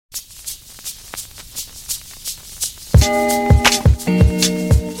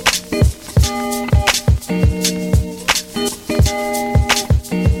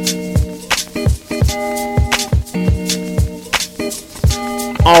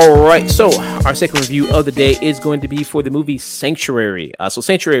All right, so our second review of the day is going to be for the movie Sanctuary. So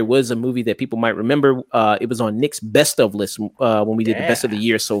Sanctuary was a movie that people might remember. It was on Nick's best of list when we did the best of the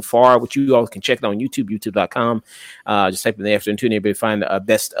year so far, which you all can check it on YouTube, youtube.com. Just type in the afternoon tune, everybody find the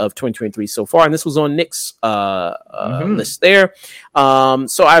best of 2023 so far. And this was on Nick's list there.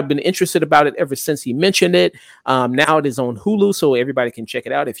 So I've been interested about it ever since he mentioned it. Now it is on Hulu, so everybody can check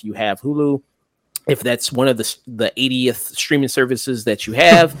it out if you have Hulu. If that's one of the 80th streaming services that you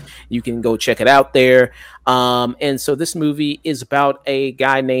have, you can go check it out there. And so this movie is about a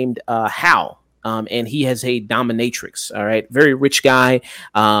guy named Hal. And he has a dominatrix. All right. Very rich guy.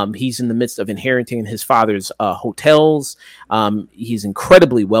 He's in the midst of inheriting his father's hotels. He's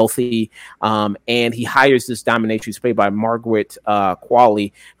incredibly wealthy. And he hires this dominatrix played by Margaret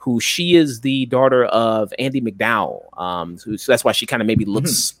Qualley, who she is the daughter of Andy McDowell. So that's why she kind of maybe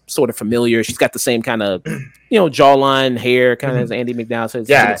looks sort of familiar. She's got the same kind of, jawline, hair kind of as Andy McDowell. So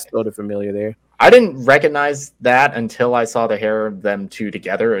it's sort of familiar there. I didn't recognize that until I saw the hair of them two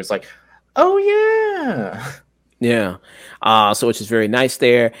together. It was like, oh yeah. Yeah. So which is very nice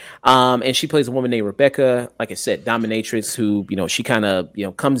there. And she plays a woman named Rebecca, like I said, dominatrix, who, she kind of,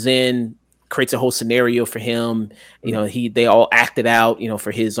 comes in, creates a whole scenario for him. They all act it out,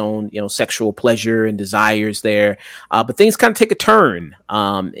 for his own, sexual pleasure and desires there. But things kind of take a turn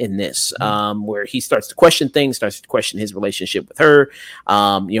in this, where he starts to question things, starts to question his relationship with her.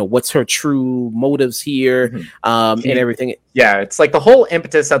 What's her true motives here, and everything. Yeah, it's like the whole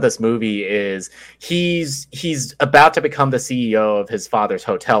impetus of this movie is he's about to become the CEO of his father's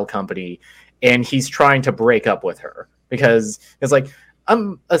hotel company, and he's trying to break up with her because it's like,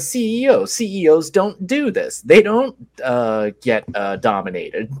 I'm a CEO. CEOs don't do this. They don't get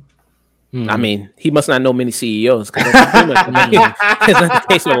dominated. I mean, he must not know many CEOs because that's pretty much the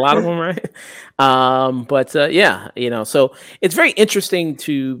case with a lot of them, right? So it's very interesting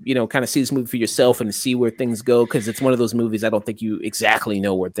to, kind of see this movie for yourself and to see where things go, because it's one of those movies I don't think you exactly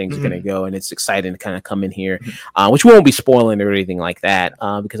know where things are going to go, and it's exciting to kind of come in here, which we won't be spoiling or anything like that,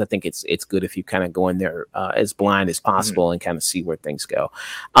 because I think it's good if you kind of go in there as blind as possible and kind of see where things go.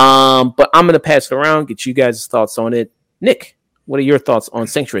 But I'm going to pass it around, get you guys' thoughts on it. Nick, what are your thoughts on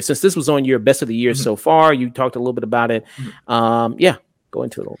Sanctuary? Since this was on your best of the year so far, you talked a little bit about it. Go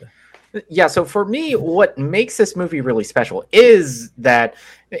into it a little bit. Yeah, so for me, what makes this movie really special is that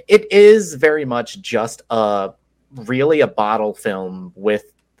it is very much just really a bottle film with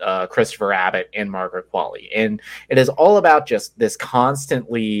Christopher Abbott and Margaret Qualley. And it is all about just this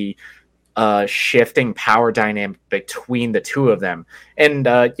constantly shifting power dynamic between the two of them. And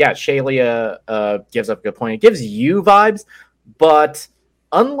Shalia gives up a good point. It gives you vibes, but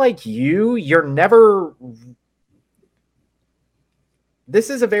unlike you're never... This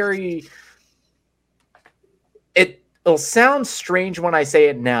is a very... It'll sound strange when I say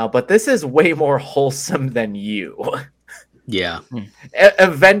it now, but this is way more wholesome than you. Yeah.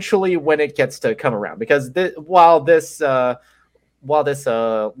 Eventually, when it gets to come around, because while this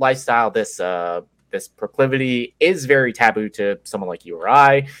lifestyle, this proclivity is very taboo to someone like you or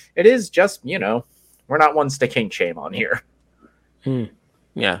I, it is just, we're not ones to kink shame on here.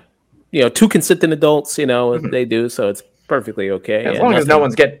 Yeah. Two consenting adults, they do, so it's perfectly okay. As long as no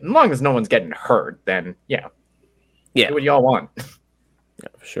one's getting hurt, then do what y'all want. Yeah,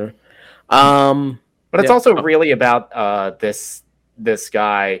 for sure. But it's also really about this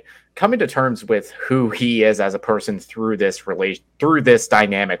guy coming to terms with who he is as a person through this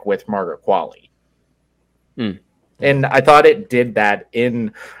dynamic with Margaret Qualley. And I thought it did that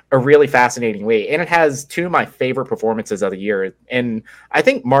in a really fascinating way. And it has two of my favorite performances of the year. And I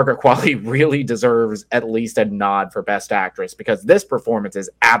think Margaret Qualley really deserves at least a nod for Best Actress, because this performance is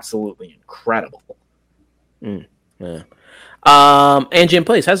absolutely incredible. Yeah. And Jim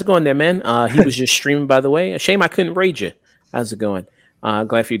Place, how's it going there, man? He was just streaming, by the way. A shame I couldn't raid you. How's it going?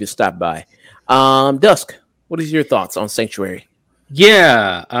 Glad for you to stop by. Dusk, what is your thoughts on Sanctuary?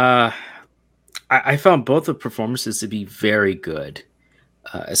 Yeah, I found both the performances to be very good,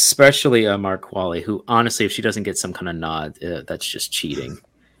 especially Mark Qualley, who honestly, if she doesn't get some kind of nod, that's just cheating.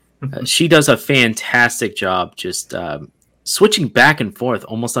 She does a fantastic job just switching back and forth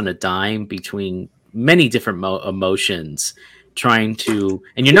almost on a dime between many different emotions, and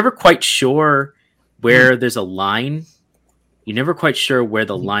you're never quite sure where there's a line. You're never quite sure where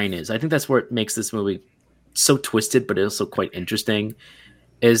the line is. I think that's what makes this movie so twisted, but also quite interesting.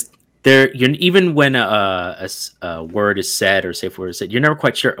 Is there? Even when a word is said or safe word is said, you're never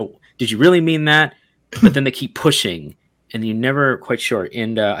quite sure. Oh, did you really mean that? but then they keep pushing, and you're never quite sure.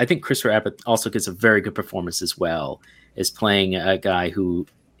 And I think Christopher Abbott also gives a very good performance as well, as playing a guy who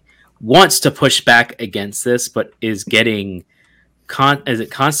wants to push back against this, but is getting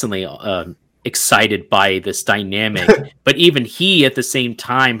constantly excited by this dynamic. But even he, at the same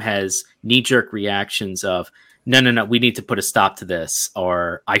time, has knee-jerk reactions of, no, we need to put a stop to this,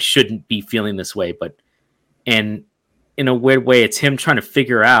 or I shouldn't be feeling this way. And in a weird way, it's him trying to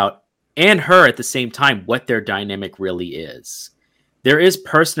figure out, and her at the same time, what their dynamic really is. There is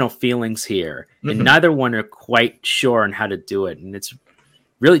personal feelings here, and neither one are quite sure on how to do it. And it's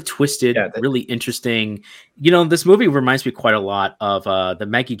really twisted, really interesting. This movie reminds me quite a lot of the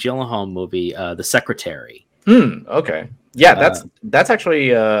Maggie Gyllenhaal movie, The Secretary. Okay. Yeah, that's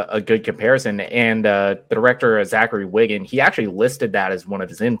actually a good comparison. And the director, Zachary Wiggin, he actually listed that as one of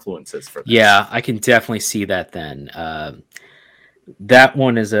his influences for this. Yeah, I can definitely see that then. That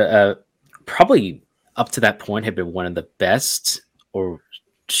one is probably up to that point had been one of the best or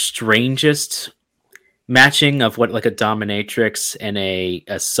strangest matching of what like a dominatrix and a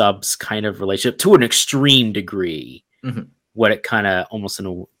subs kind of relationship to an extreme degree. What it kind of almost in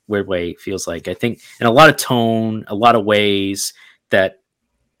a weird way feels like. I think in a lot of tone, a lot of ways that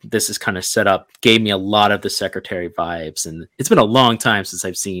this is kind of set up gave me a lot of the Secretary vibes. And it's been a long time since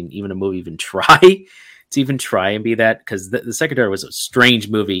I've seen even a movie even try and be that, because the Secretary was a strange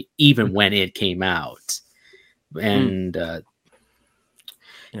movie even when it came out. And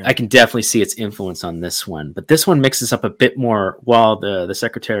I can definitely see its influence on this one, but this one mixes up a bit more. While the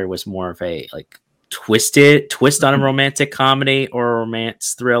Secretary was more of a like twist on a romantic comedy or a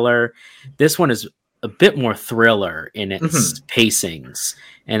romance thriller, this one is a bit more thriller in its pacings,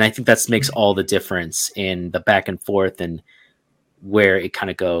 and I think that makes all the difference in the back and forth and where it kind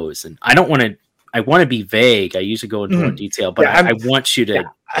of goes. And I want to be vague. I usually go into more detail, but I want you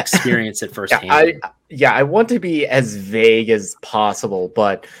to experience it firsthand. I want to be as vague as possible,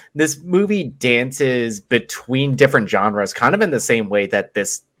 but this movie dances between different genres, kind of in the same way that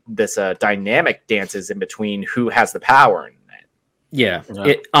this dynamic dances in between who has the power in it. Yeah.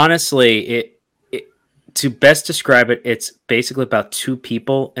 It honestly, to best describe it, it's basically about two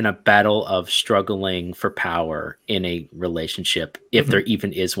people in a battle of struggling for power in a relationship, if there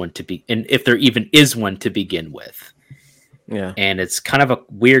even is one to begin with. Yeah. And it's kind of a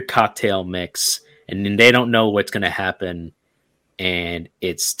weird cocktail mix, and then they don't know what's going to happen, and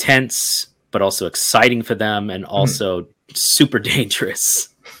it's tense but also exciting for them, and also super dangerous.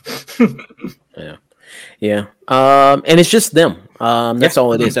 Yeah. And it's just them. That's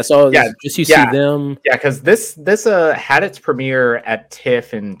all it is. That's all. Yeah. Just you see them. Yeah, because this had its premiere at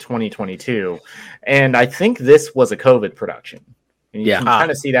TIFF in 2022, and I think this was a COVID production. And you can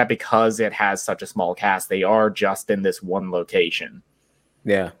kind of see that because it has such a small cast. They are just in this one location.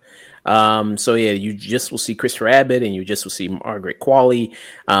 Yeah. So yeah, you just will see Christopher Abbott and you just will see Margaret Qualley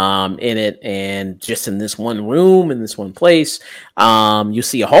in it, and just in this one room, in this one place. You'll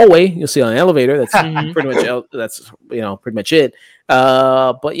see a hallway, you'll see an elevator. That's pretty much it.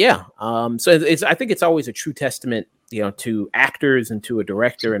 But yeah, so I think it's always a true testament, to actors and to a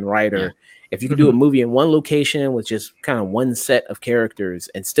director and writer. Yeah. If you can do a movie in one location with just kind of one set of characters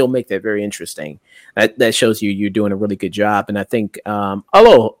and still make that very interesting, that shows you're doing a really good job. And I think, thank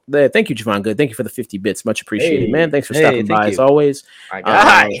you, Javon Good. Thank you for the 50 bits. Much appreciated, man. Thanks for stopping by as always.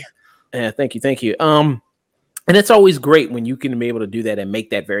 Hi. Yeah, thank you. And it's always great when you can be able to do that and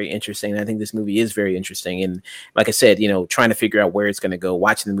make that very interesting. And I think this movie is very interesting. And like I said, trying to figure out where it's going to go,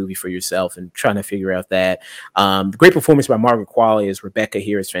 watching the movie for yourself and trying to figure out that. The great performance by Margaret Qualley as Rebecca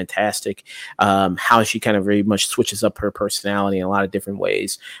here is fantastic. How she kind of very much switches up her personality in a lot of different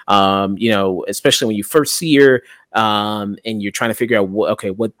ways. Especially when you first see her, and you're trying to figure out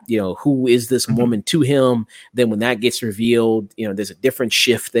who is this woman to him. Then when that gets revealed, there's a different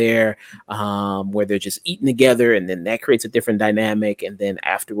shift there, where they're just eating together, and then that creates a different dynamic. And then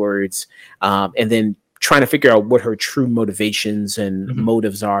afterwards, and then trying to figure out what her true motivations and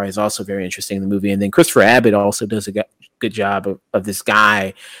motives are is also very interesting in the movie. And then Christopher Abbott also does a good job of this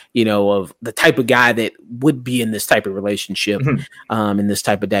guy, of the type of guy that would be in this type of relationship, in this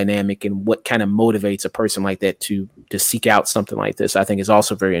type of dynamic, and what kind of motivates a person like that to seek out something like this, I think is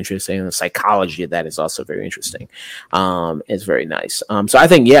also very interesting. And the psychology of that is also very interesting. It's very nice. So I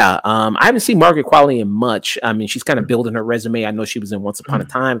think, I haven't seen Margaret Qualley in much. I mean, she's kind of building her resume. I know she was in Once Upon a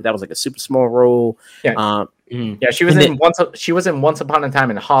Time, but that was like a super small role. She was in Once Upon a Time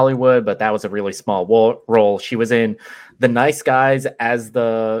in Hollywood, but that was a really small role. She was in The Nice Guys as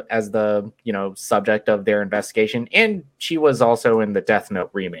the subject of their investigation, and she was also in the Death Note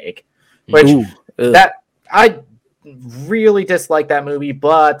remake, which I really dislike that movie,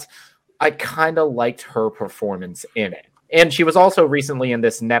 but I kind of liked her performance in it. And she was also recently in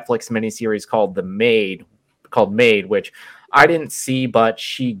this Netflix miniseries called Maid, which I didn't see, but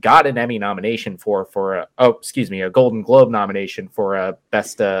she got an Emmy nomination a Golden Globe nomination for a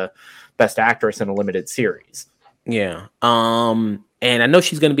best actress in a limited series. Yeah. And I know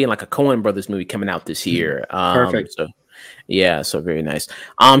she's going to be in like a Coen Brothers movie coming out this year. Perfect. So yeah, so very nice.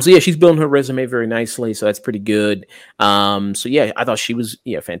 So yeah, she's building her resume very nicely, so that's pretty good. So yeah, I thought she was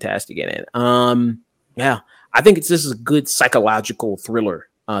fantastic in it. Yeah, I think this is a good psychological thriller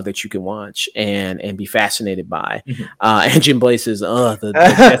that you can watch and be fascinated by. And Jim Blaze says, the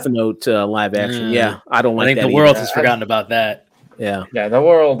Death Note live action. Yeah, I don't like that. I think the world has forgotten about that. Yeah, the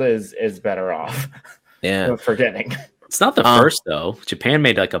world is better off. Yeah, forgetting. It's not the first though. Japan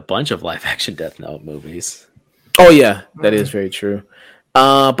made like a bunch of live action Death Note movies. Oh yeah, that is very true.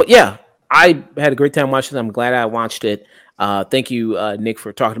 But yeah, I had a great time watching it. I'm glad I watched it. Thank you, Nick,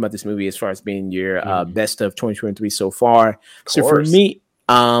 for talking about this movie as far as being your best of 2023 so far. So for me,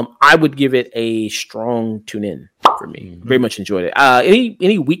 I would give it a strong tune in for me. Very much enjoyed it.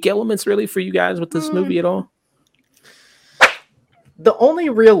 Any weak elements really for you guys with this movie at all? The only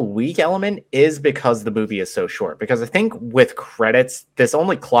real weak element is because the movie is so short. Because I think with credits, this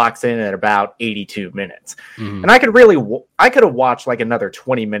only clocks in at about 82 minutes. And I could have watched like another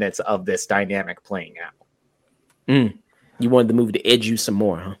 20 minutes of this dynamic playing out. You wanted the movie to edge you some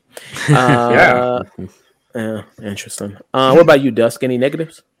more, huh? Yeah. Interesting. What about you, Dusk? Any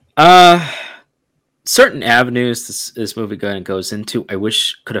negatives? Certain avenues this movie goes into, I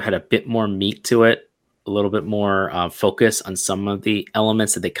wish could have had a bit more meat to it. A little bit more focus on some of the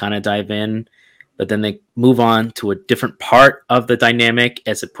elements that they kind of dive in, but then they move on to a different part of the dynamic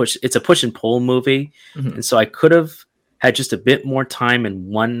it's a push and pull movie. And so I could have had just a bit more time in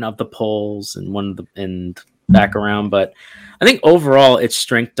one of the pulls and back around. But I think overall its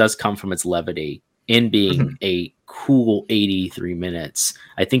strength does come from its levity in being a cool 83 minutes.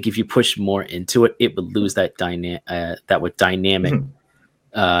 I think if you push more into it, it would lose that dynamic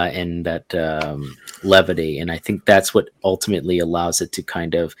and that levity, and I think that's what ultimately allows it to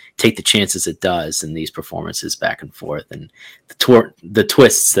kind of take the chances it does in these performances back and forth, and the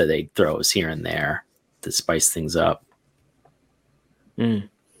twists that they throws here and there to spice things up. Yeah.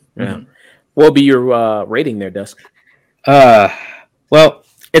 What will be your rating there, Dusk? Well,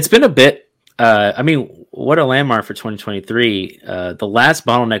 it's been a bit. I mean, what a landmark for 2023. The last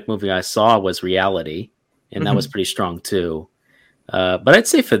Bottleneck movie I saw was Reality, and that was pretty strong too. But I'd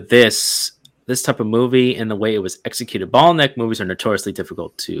say for this type of movie and the way it was executed, Bottleneck movies are notoriously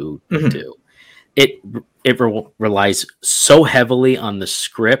difficult to do. It relies so heavily on the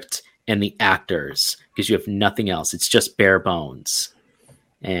script and the actors because you have nothing else. It's just bare bones.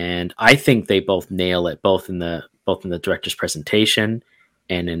 And I think they both nail it, both in the director's presentation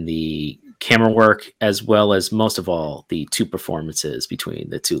and in the camera work, as well as most of all the two performances between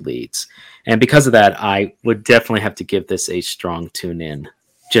the two leads. And because of that, I would definitely have to give this a strong tune in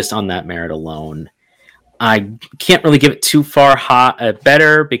just on that merit alone. I can't really give it too far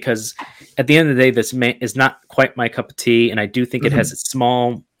better because at the end of the day, this is not quite my cup of tea. And I do think it has its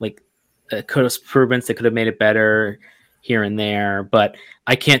small improvements that could have made it better here and there, but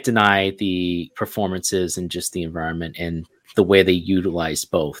I can't deny the performances and just the environment and the way they utilized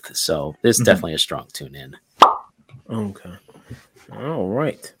both. So this is definitely a strong tune in. Okay. All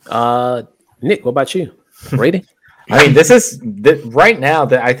right. Nick, what about you? Rating? I mean, right now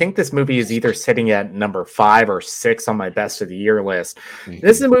that I think this movie is either sitting at number 5 or 6 on my best of the year list.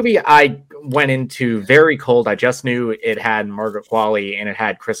 This is a movie I went into very cold. I just knew it had Margaret Qualley and it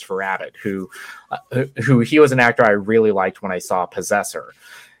had Christopher Abbott, who he was an actor I really liked when I saw Possessor.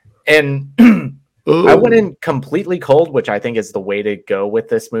 And I went in completely cold, which I think is the way to go with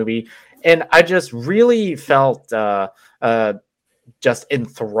this movie. And I just really felt just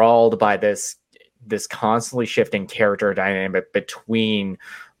enthralled by this constantly shifting character dynamic between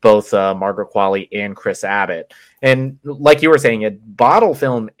both Margaret Qualley and Chris Abbott. And like you were saying, a bottle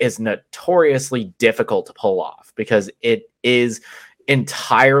film is notoriously difficult to pull off because it is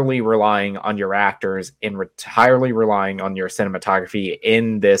entirely relying on your actors and entirely relying on your cinematography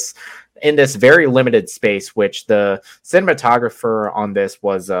in this very limited space, which the cinematographer on this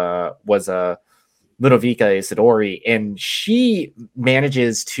was Ludovica Isidori, and she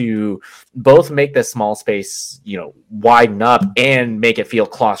manages to both make this small space, widen up and make it feel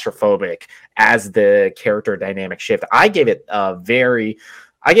claustrophobic as the character dynamic shift. I gave it a very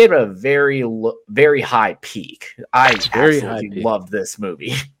high peak. I absolutely loved this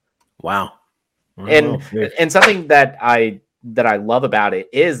movie. Wow. And something that I love about it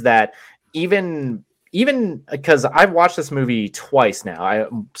is that even even because I've watched this movie twice now. I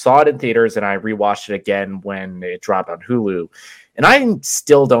saw it in theaters and I rewatched it again when it dropped on Hulu. And I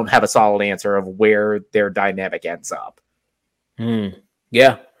still don't have a solid answer of where their dynamic ends up.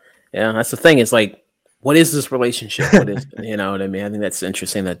 Yeah. That's the thing. It's like, what is this relationship? What is, you know what I mean? I think that's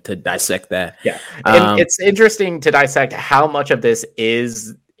interesting to dissect that. Yeah. And it's interesting to dissect how much of this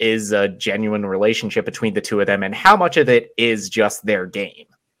is a genuine relationship between the two of them and how much of it is just their game.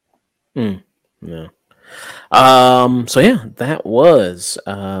 Yeah. So yeah, that was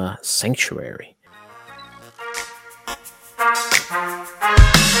Sanctuary.